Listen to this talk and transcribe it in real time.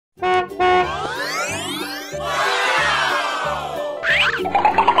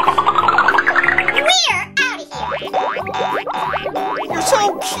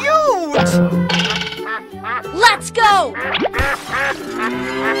Let's go!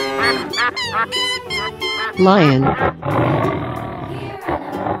 Lion,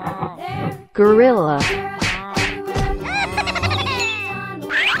 gorilla,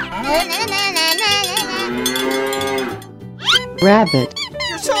 rabbit,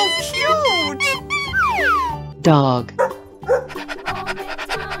 You're so cute! dog,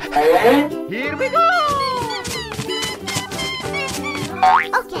 Here we go!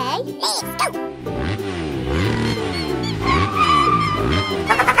 Okay, let's go!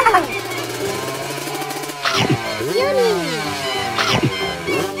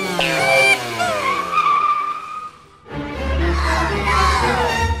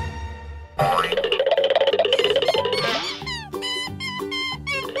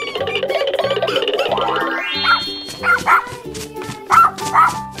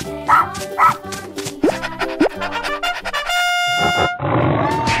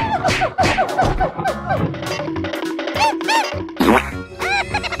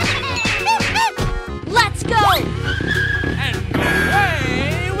 Let's go! And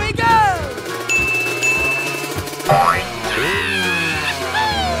away we go!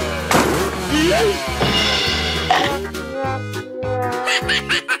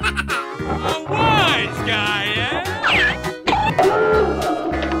 A wise guy, eh?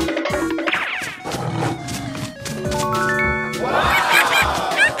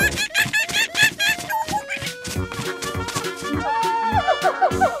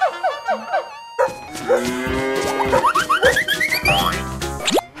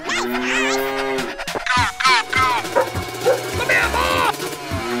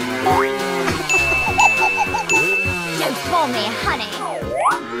 Don't call me honey.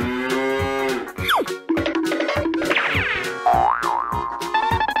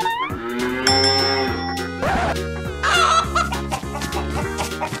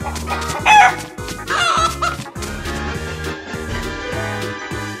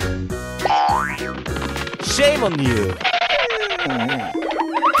 Shame on you!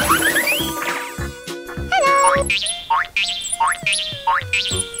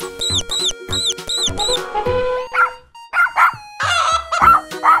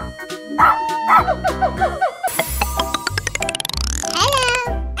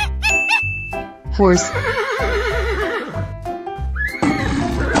 horse,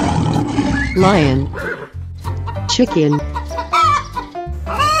 lion, chicken,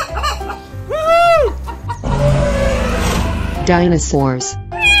 dinosaurs,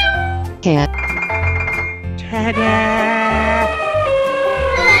 cat, Ta-da!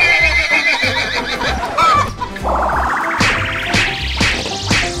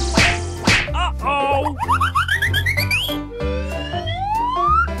 Uh-oh!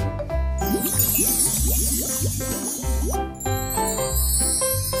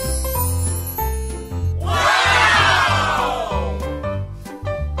 Wow!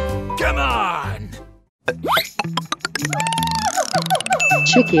 Come on!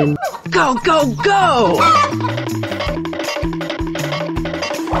 chicken, Go, go, go!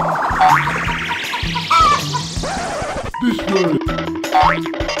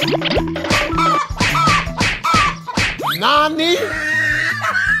 Nani?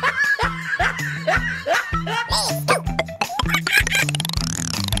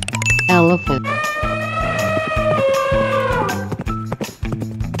 elephant,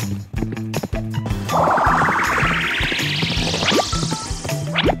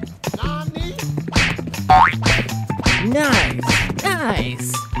 Nice,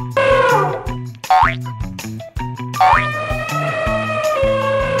 nice.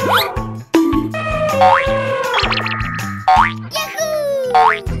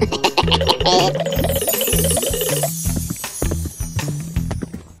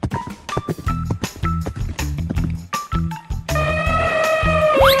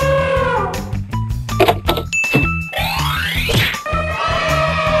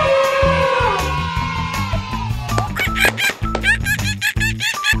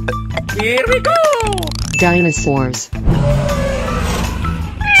 Here we go! dinosaurs,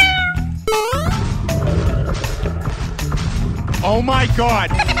 Oh my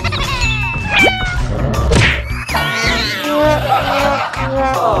god!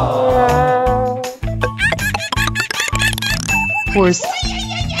 horse,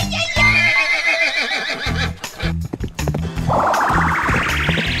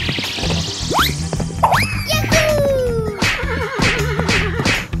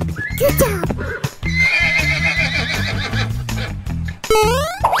 Good job.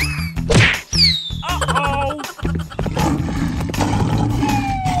 Uh-oh!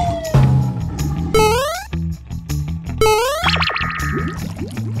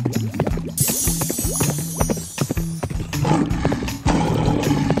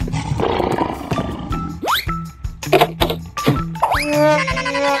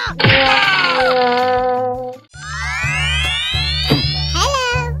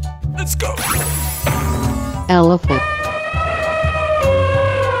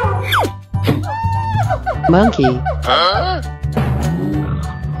 Monkey.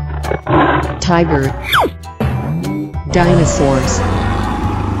 Tiger. Dinosaurs.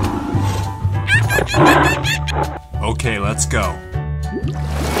 Okay, let's go.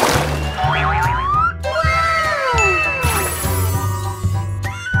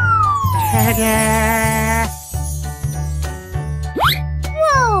 Ta-da!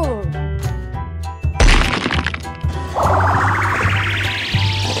 Whoa!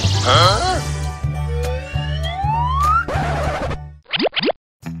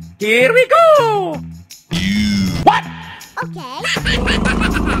 Here we go! What? Okay.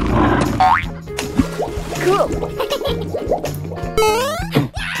 Cool.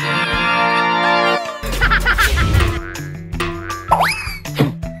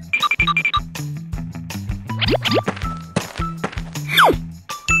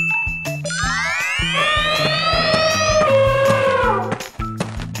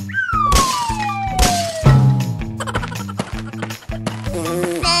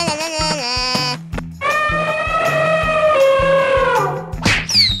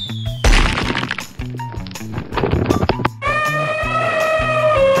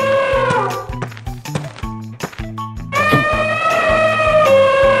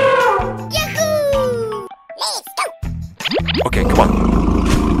 Okay, come on.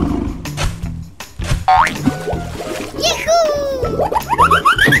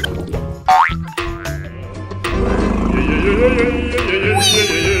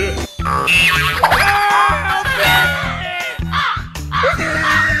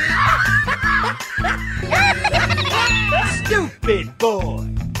 Stupid boy!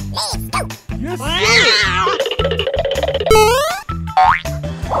 Yes,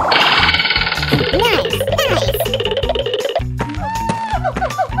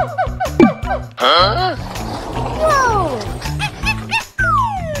 Whoa!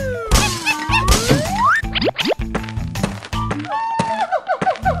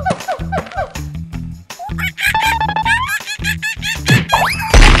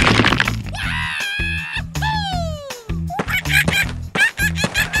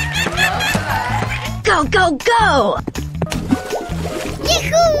 Go, go, go!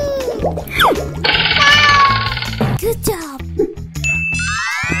 Yahoo! Good job.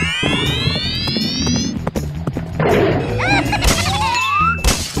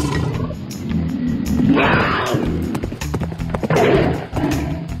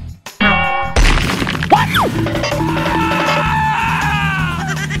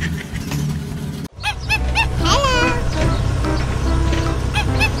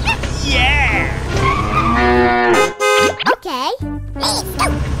 Okay, let's go.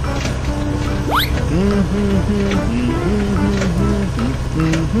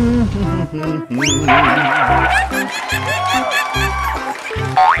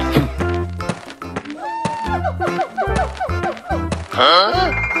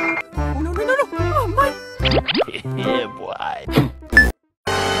 Oh, my... Yeah, boy.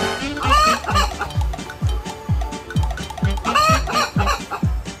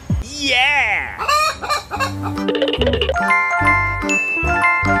 Yeah!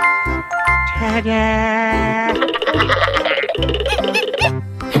 Ta-da!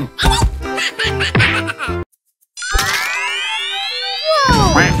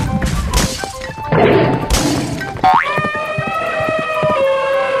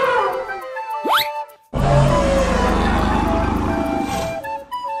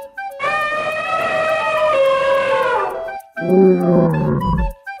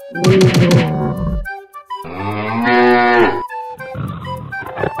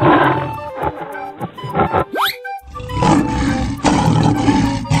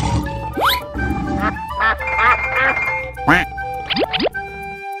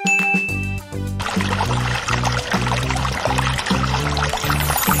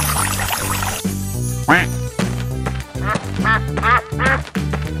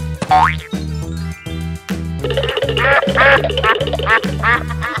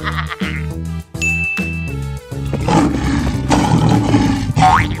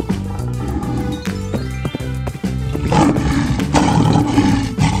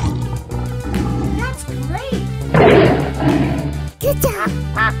 That's great! Good job.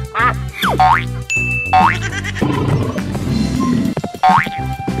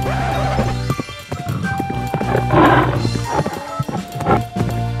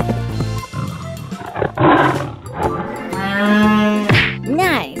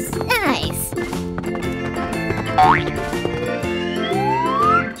 Nice, nice!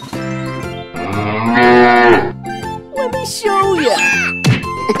 Let me show ya!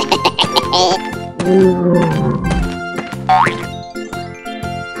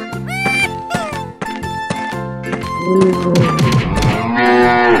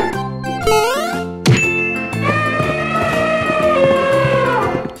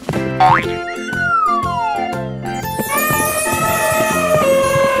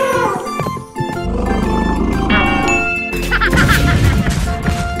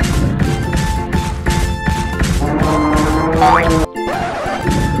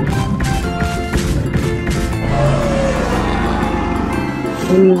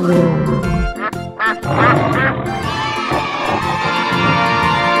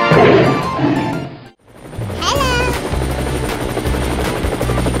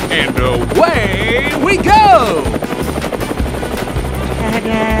 And away we go!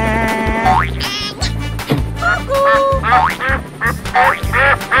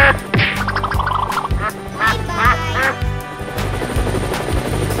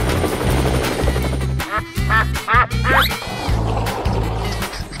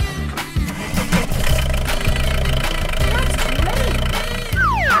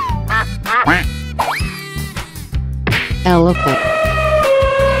 Elephant.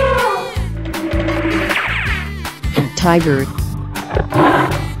 Tiger.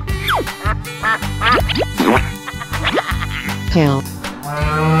 Cow.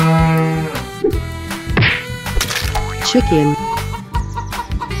 Chicken.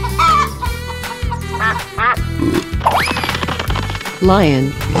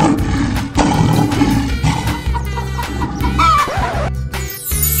 Lion.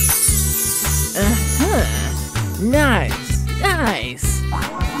 Nice, nice.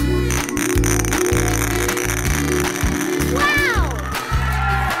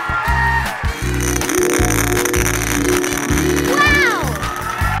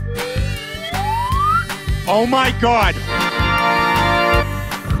 Oh my God!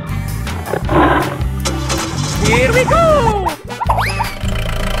 Here we go!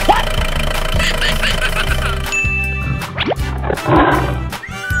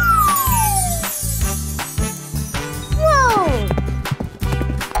 Whoa!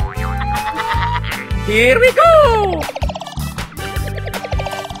 Here we go!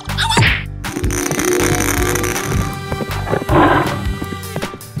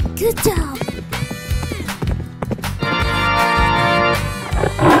 Good job.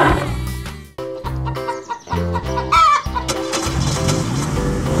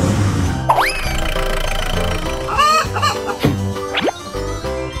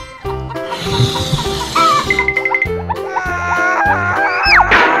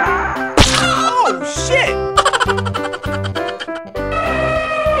 Oh shit!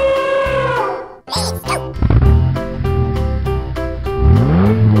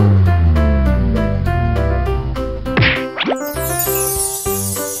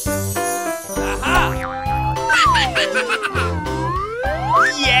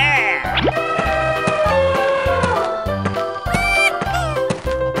 Yeah!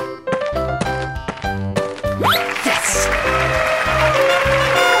 Yes!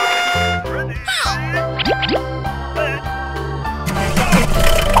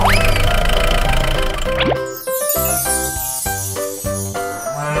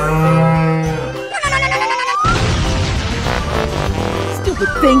 Stupid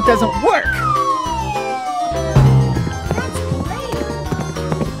thing doesn't work!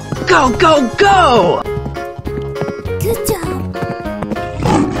 Go, go, go! Good job.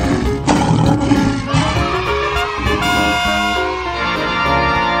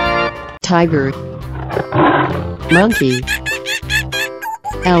 Tiger. Monkey.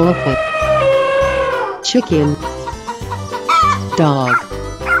 Elephant. Chicken. Dog.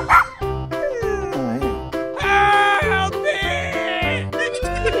 Help me!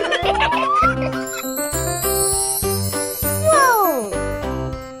 Whoa!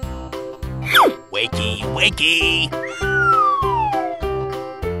 Wakey, wakey!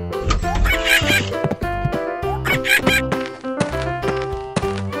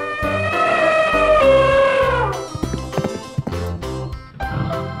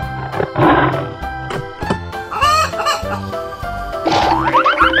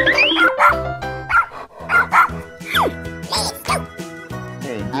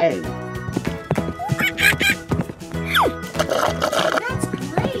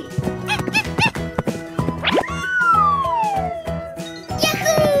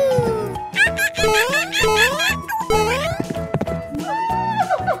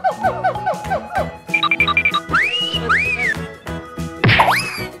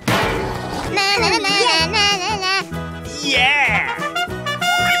 Yeah!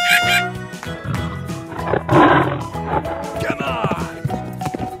 Come on!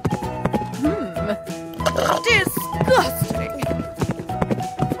 Disgusting!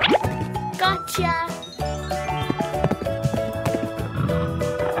 Gotcha.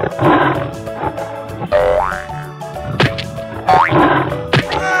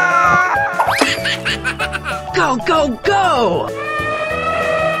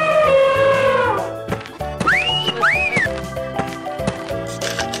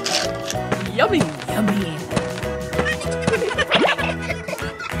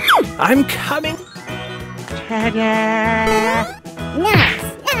 I'm coming. Ta-da! Nice,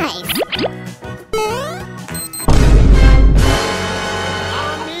 nice.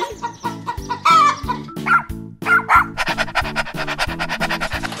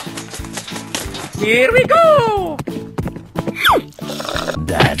 Here we go!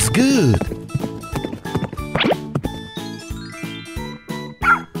 That's good.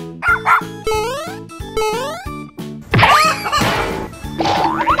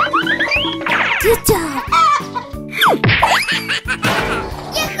 Good job.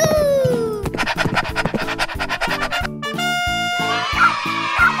 Yahoo!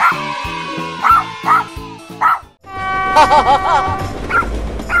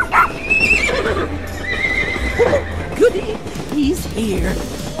 Goody, he's here.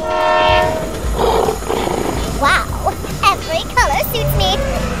 Wow, every color suits me.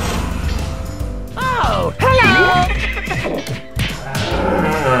 Oh, hello!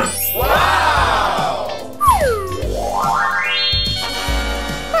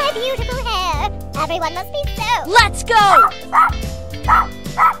 My beautiful hair. Everyone must be so. Let's go!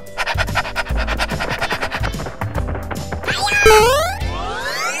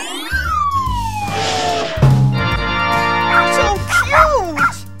 So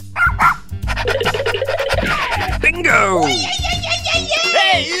cute! Bingo!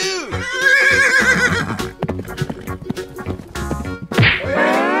 Hey, you!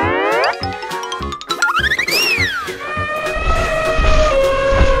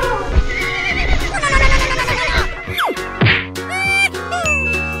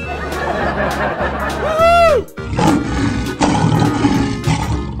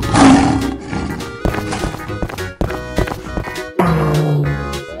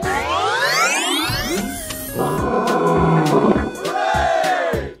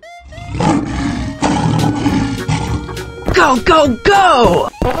 Go, go, go!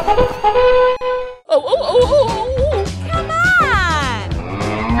 Oh! Come on!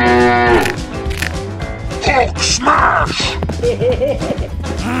 Hulk smash!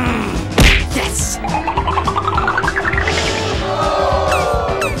 Yes!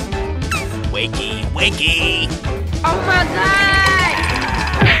 Wakey, wakey! Oh my god!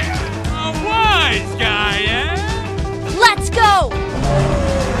 A wise guy, eh? Let's go!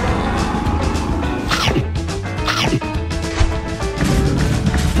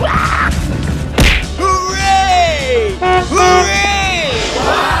 Hooray! Hooray!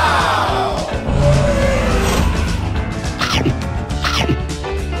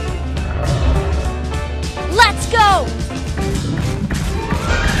 Let's go!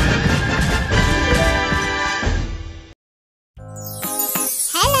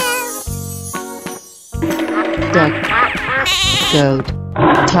 Hello! Duck, goat,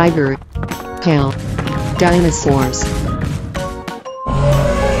 tiger, cow, dinosaurs.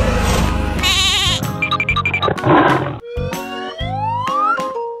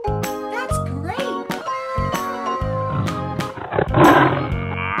 That's great!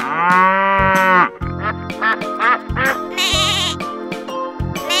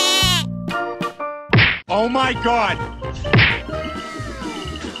 Oh my god!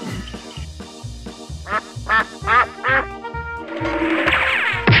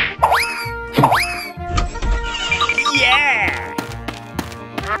 Yeah!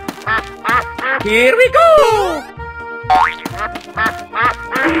 Here we go!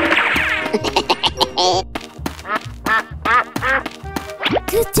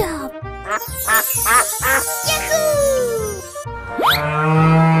 Good job! Yahoo!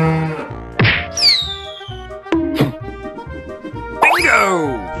 Bingo!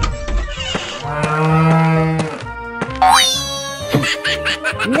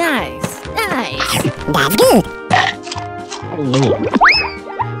 Nice, nice. That's good!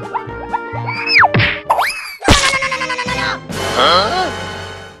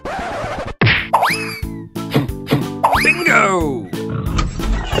 Bingo!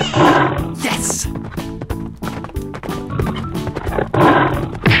 Yes!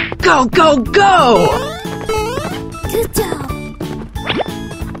 Go, go, go! Good job!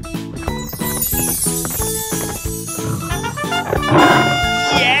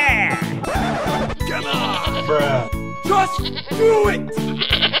 Yeah! Come on, bruh! Just do it!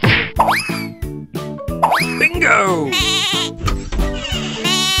 Bingo!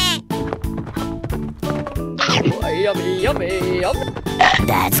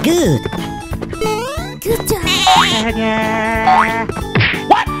 That's good. Good job!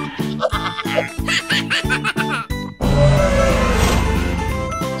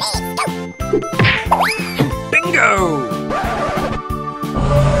 Bingo!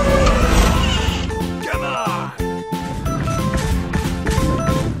 Come on!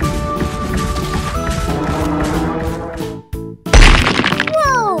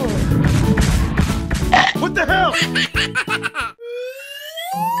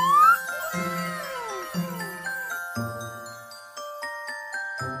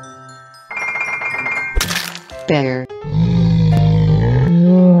 Bear.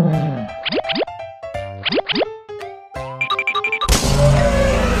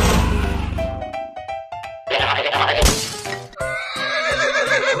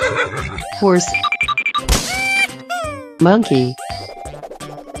 Horse. Monkey.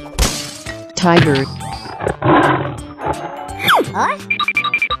 Tiger. Huh?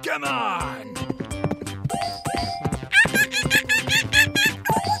 Come on!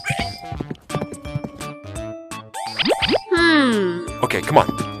 Okay, come on.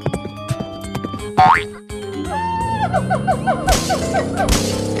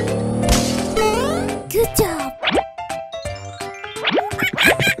 Good job.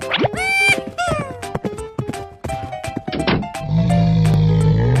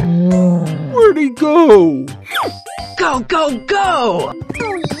 Where'd he go? Go, go, go!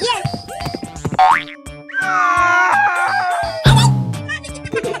 Oh, yes.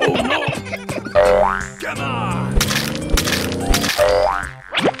 Come on!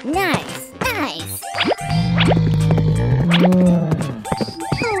 Nice, nice.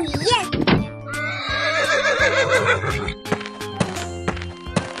 Oh, yes.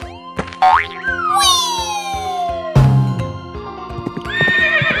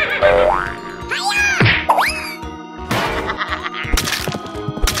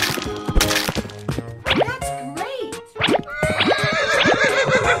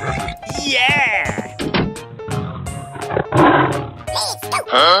 Yeah!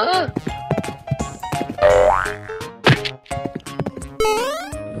 Huh?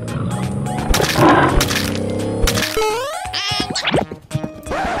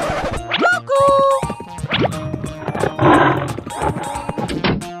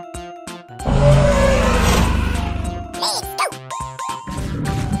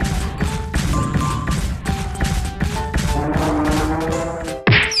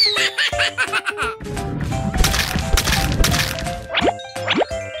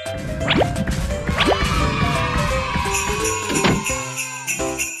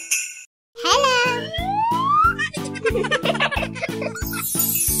 Hello.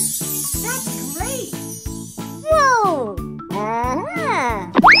 That's great! Whoa.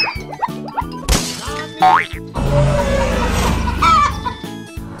 Uh-huh.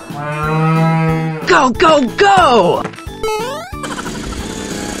 Go, go, go!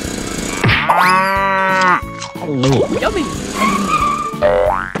 Yummy!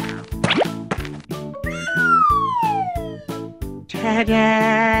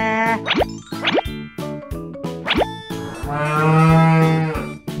 Ta-da!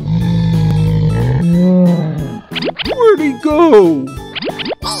 Where'd he go?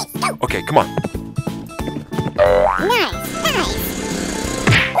 Okay, come on. Nice, nice.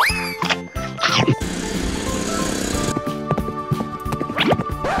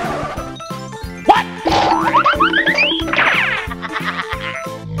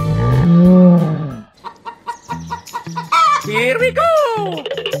 Here we go!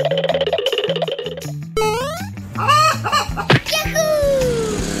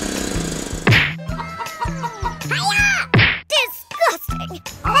 Disgusting!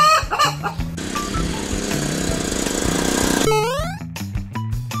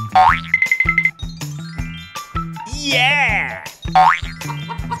 Yeah!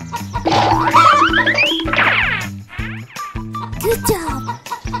 Good job!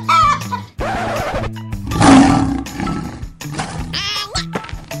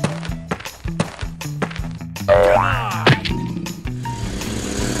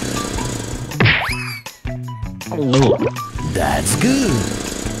 That's good.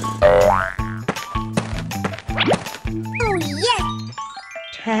 Oh, yes!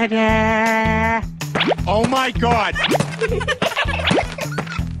 Ta-da! Oh my god!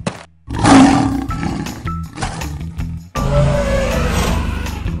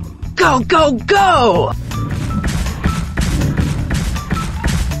 Go, go, go!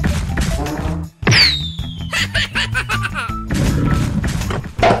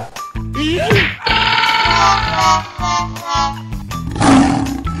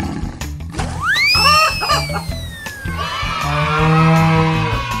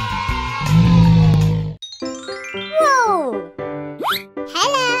 Whoa!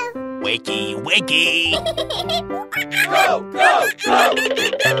 Hello! Wakey, wakey. Go, go, go!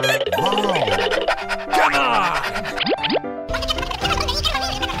 Come on! Okay.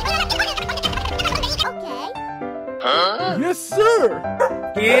 Huh? Yes, sir!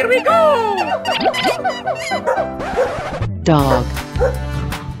 Here we go! Dog.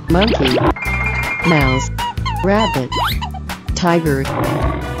 Monkey. Mouse. Rabbit. Tiger.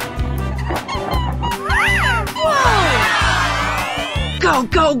 Go,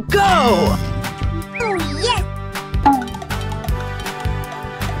 go, go! Oh, yes!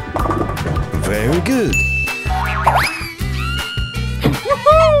 Very good.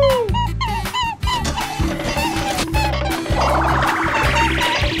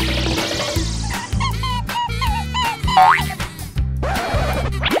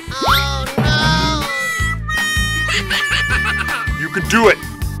 You can do it.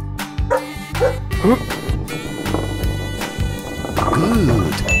 Good.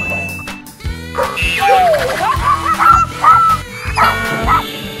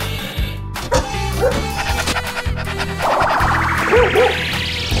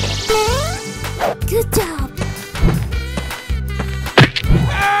 Good job!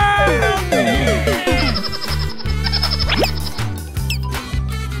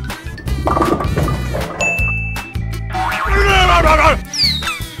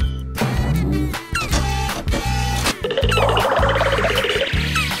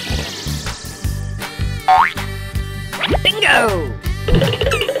 Bingo!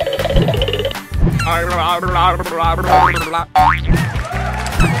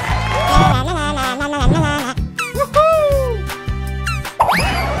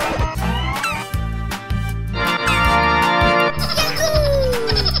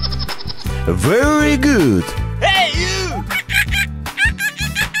 Very good. Hey, you!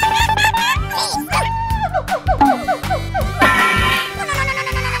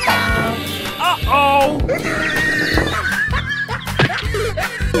 Uh-oh!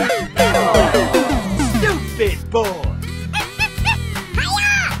 Stupid boy!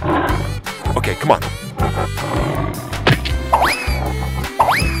 Okay, come on.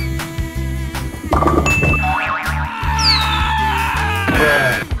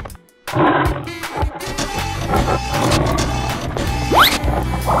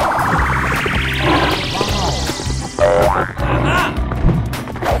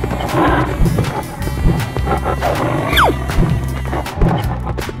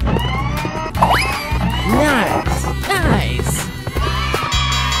 Nice! Nice!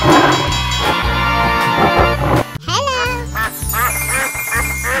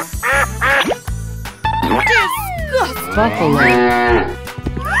 Buffalo.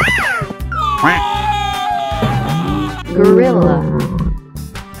 Gorilla.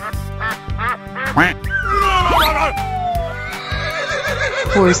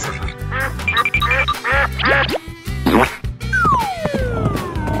 Horse.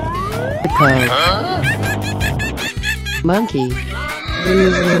 Hippo. Monkey.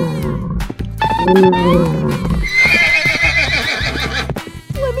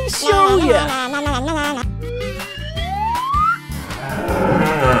 Let me show ya!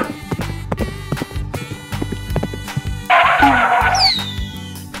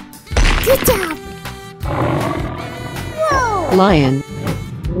 Good job! Whoa! Lion.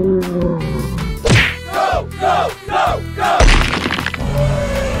 Go, go, go, go!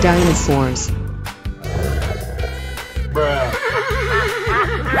 Dinosaurs. Bruh.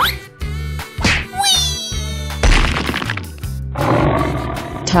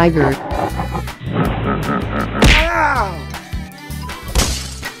 Tiger.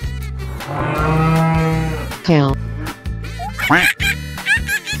 Cow.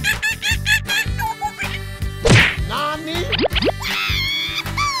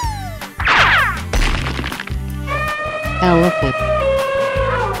 Elephant.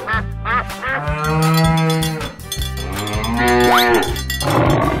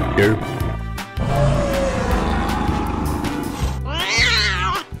 Go.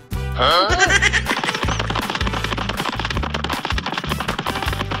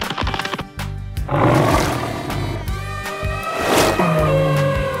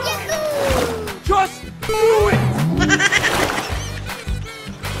 Just do it!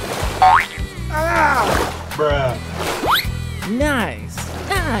 Bruh. Nice!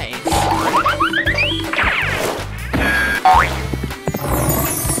 Nice!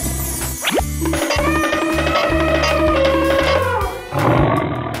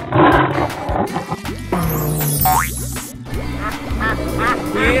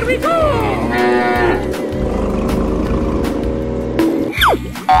 Here we go!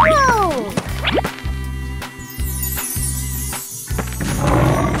 Whoa!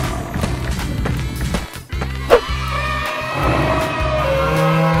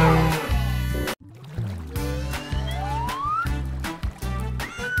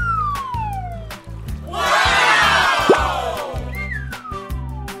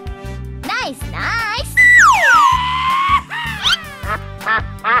 Nice, nice!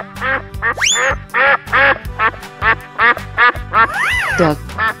 duck,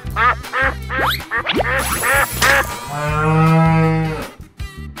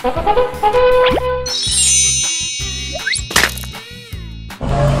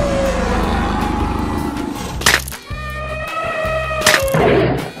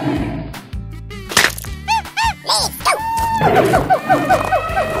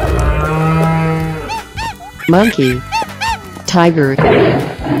 monkey, tiger,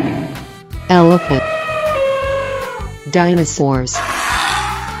 elephant, dinosaurs,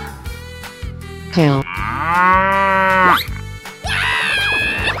 cow,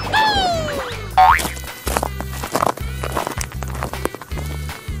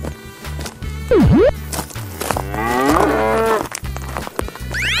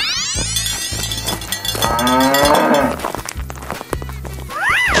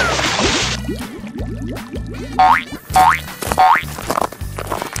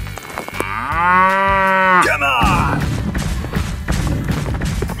 Come on!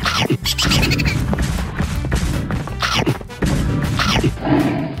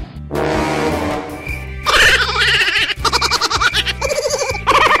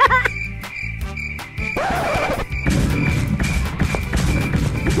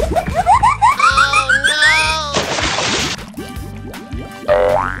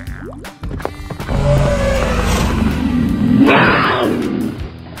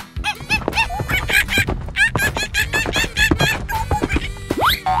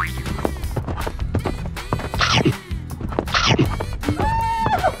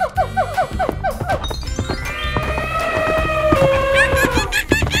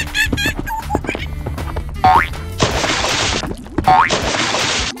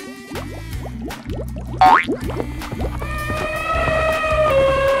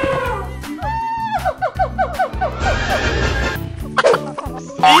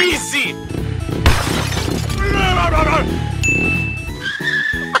 Easy!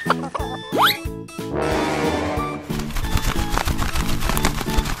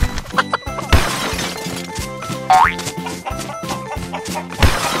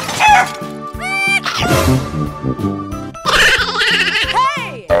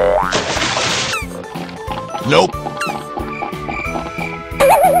 Nope.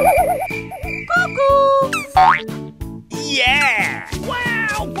 Yeah!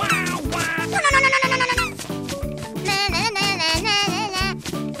 Wow, wow, wow!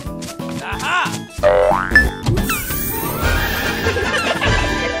 Aha!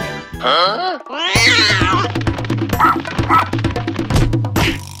 Huh?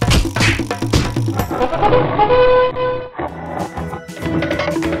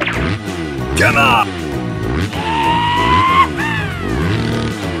 Come on!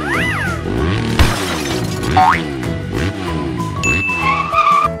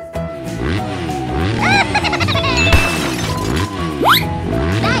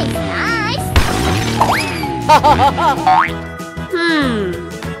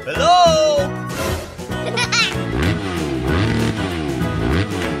 Hello?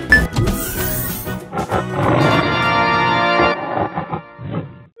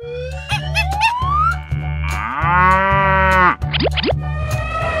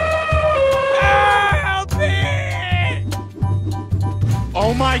 Help me!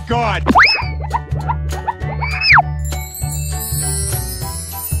 Oh my God!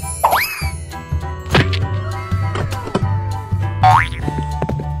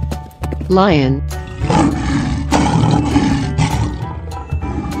 lion,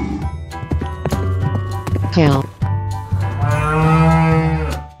 cow,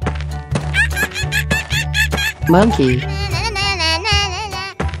 monkey,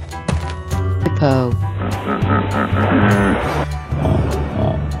 hippo,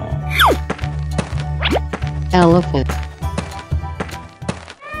 elephant,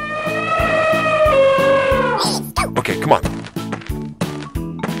 Okay, come on.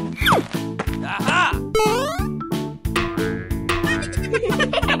 Aha!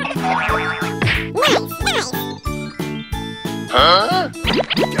 Huh?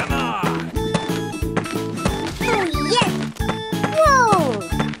 Come on. Oh, yes! Whoa!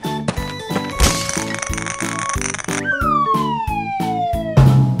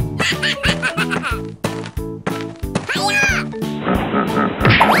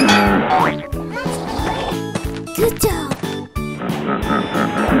 Good job!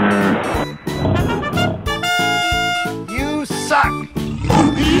 You suck.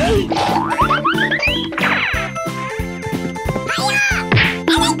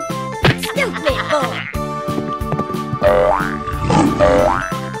 Stupid boy!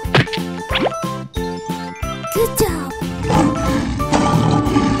 Good job!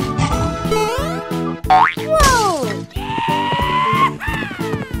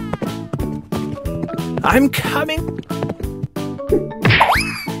 I'm coming.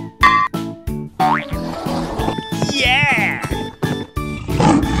 Yeah!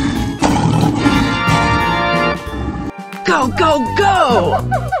 Go, go, go!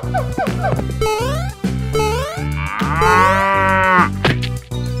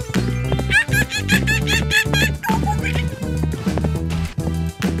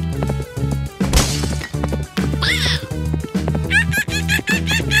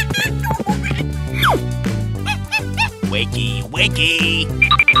 Wakey, wakey!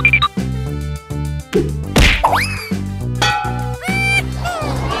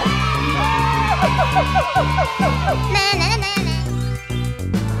 Na, na, na, na.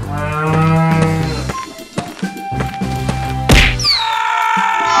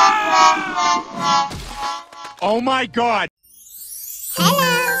 Oh my god!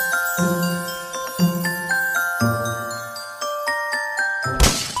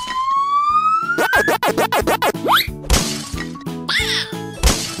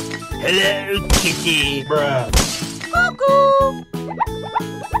 Hello, kitty. Bruh.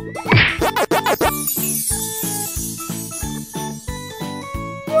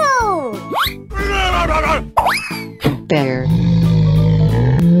 Whoa! Bear.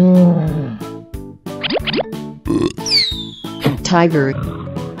 Tiger.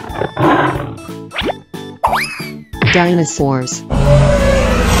 Dinosaurs.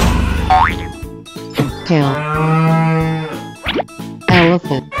 Cow.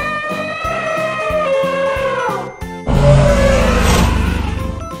 Elephant.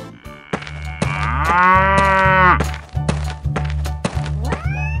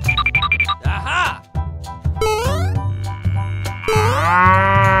 Aha!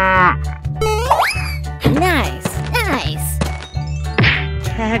 Nice, nice.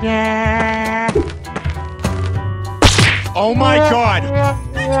 Oh my god!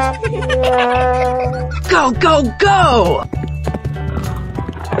 Go, go, go!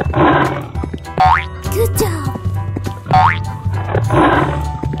 Good job.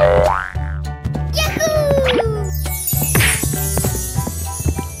 Yahoo!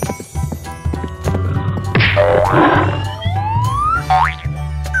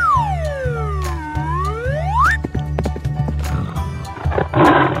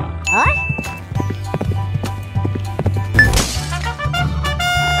 Huh?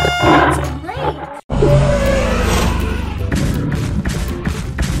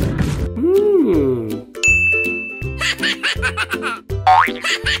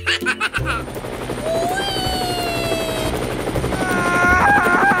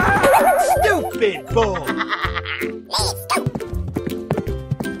 Stupid bull!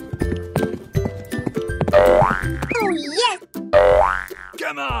 Oh, yes!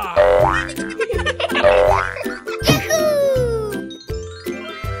 Come on! Yahoo!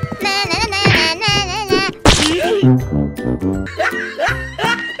 Na, na, na, na, na, na, na.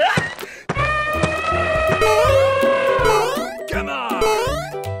 Come on!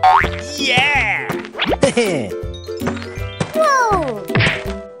 Yeah! Whoa!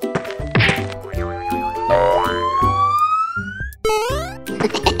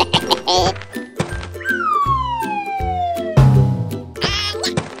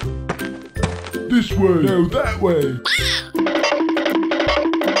 This way. No, that way.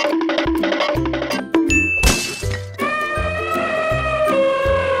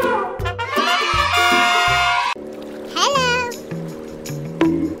 Hello!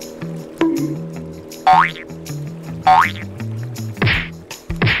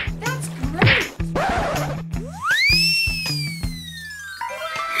 That's great!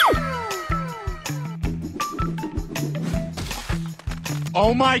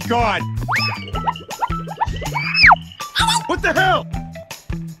 Oh my god! What the hell?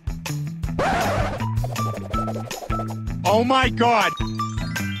 Oh my god!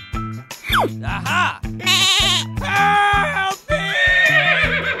 Aha! Help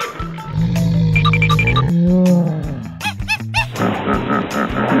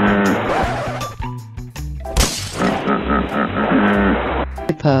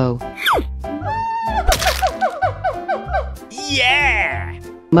Hippo. Yeah!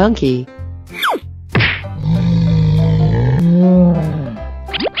 Monkey.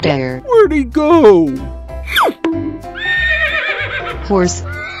 Bear. Where'd he go? Horse.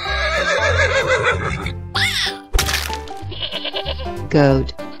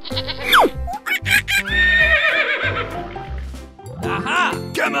 Goat.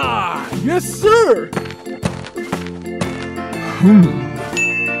 Aha! Come on! Yes, sir.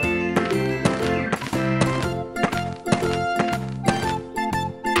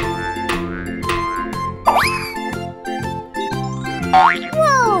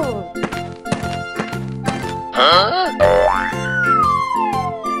 Whoa!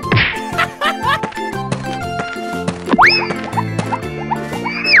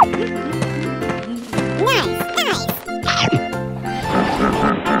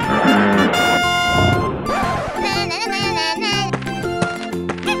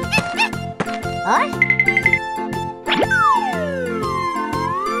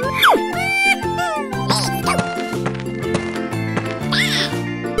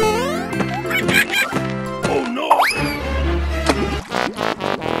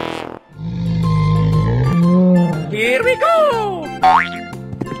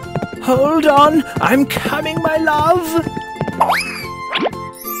 Hold on, I'm coming, my love.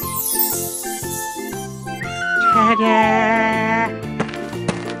 Ta-da!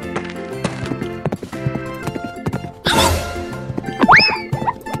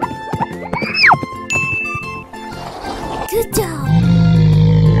 Good job.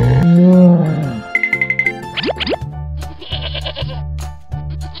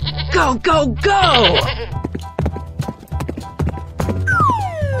 Go, go, go!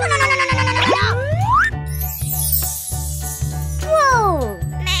 Whoa.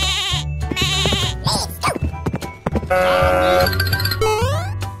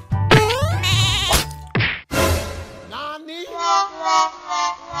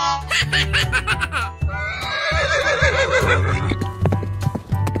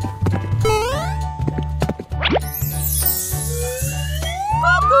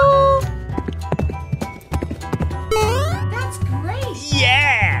 That's great.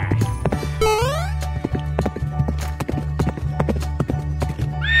 Yeah!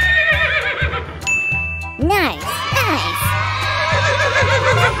 Nice, nice.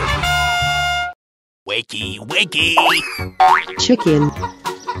 Wakey, wakey! Chicken.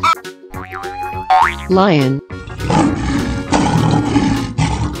 Lion.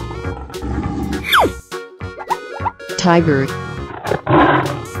 Tiger.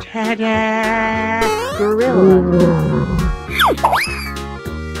 Ta-da! Gorilla.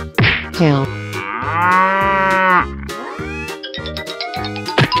 Cow.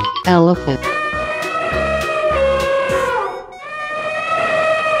 Elephant.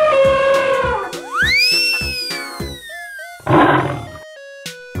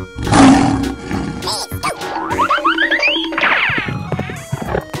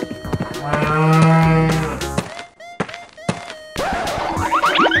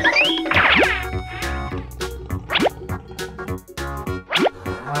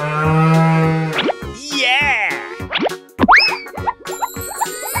 Yeah!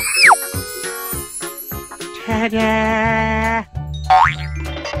 Ta-da!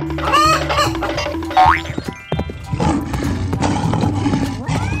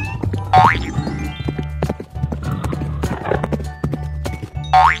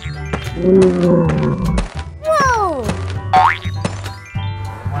 Whoa.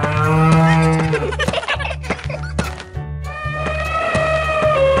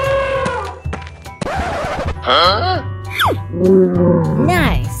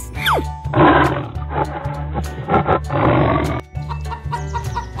 Nice.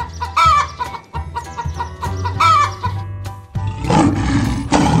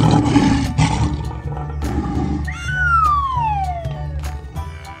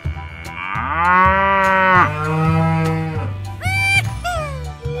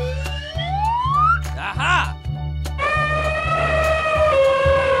 Aha!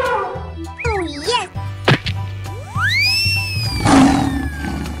 Oh, yes.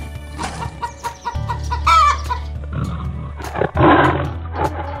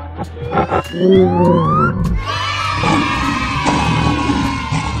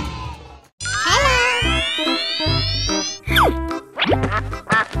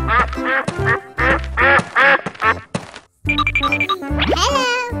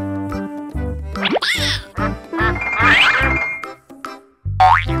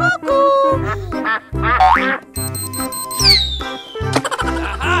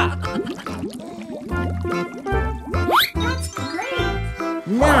 Aha! That's great.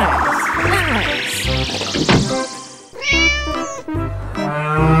 Nice, nice.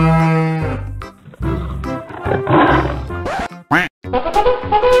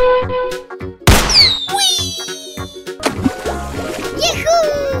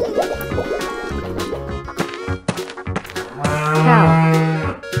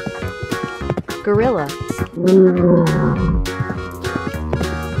 Cow. Gorilla.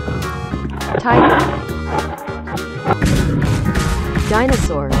 Tiger.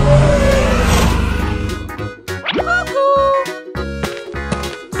 Dinosaur.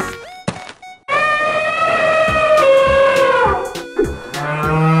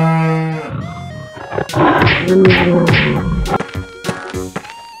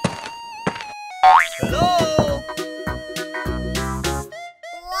 Hello!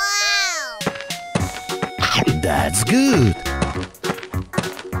 Wow. That's good.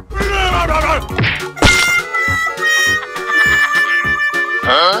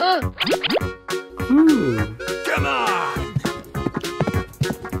 Huh? Come on!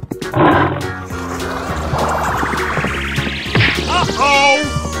 Uh-oh!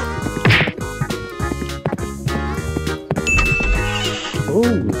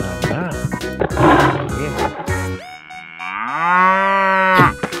 Oh, la la. Yeah.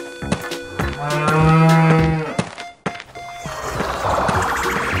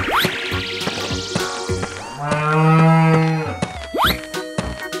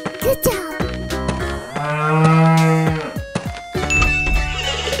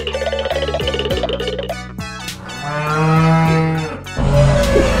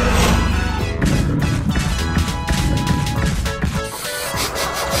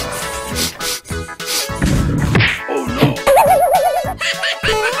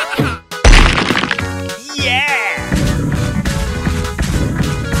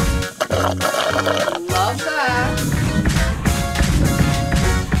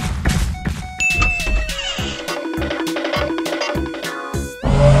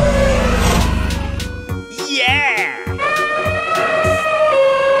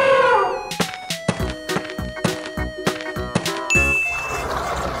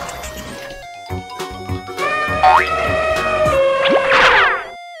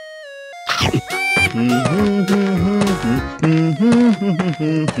 Mm-hmm.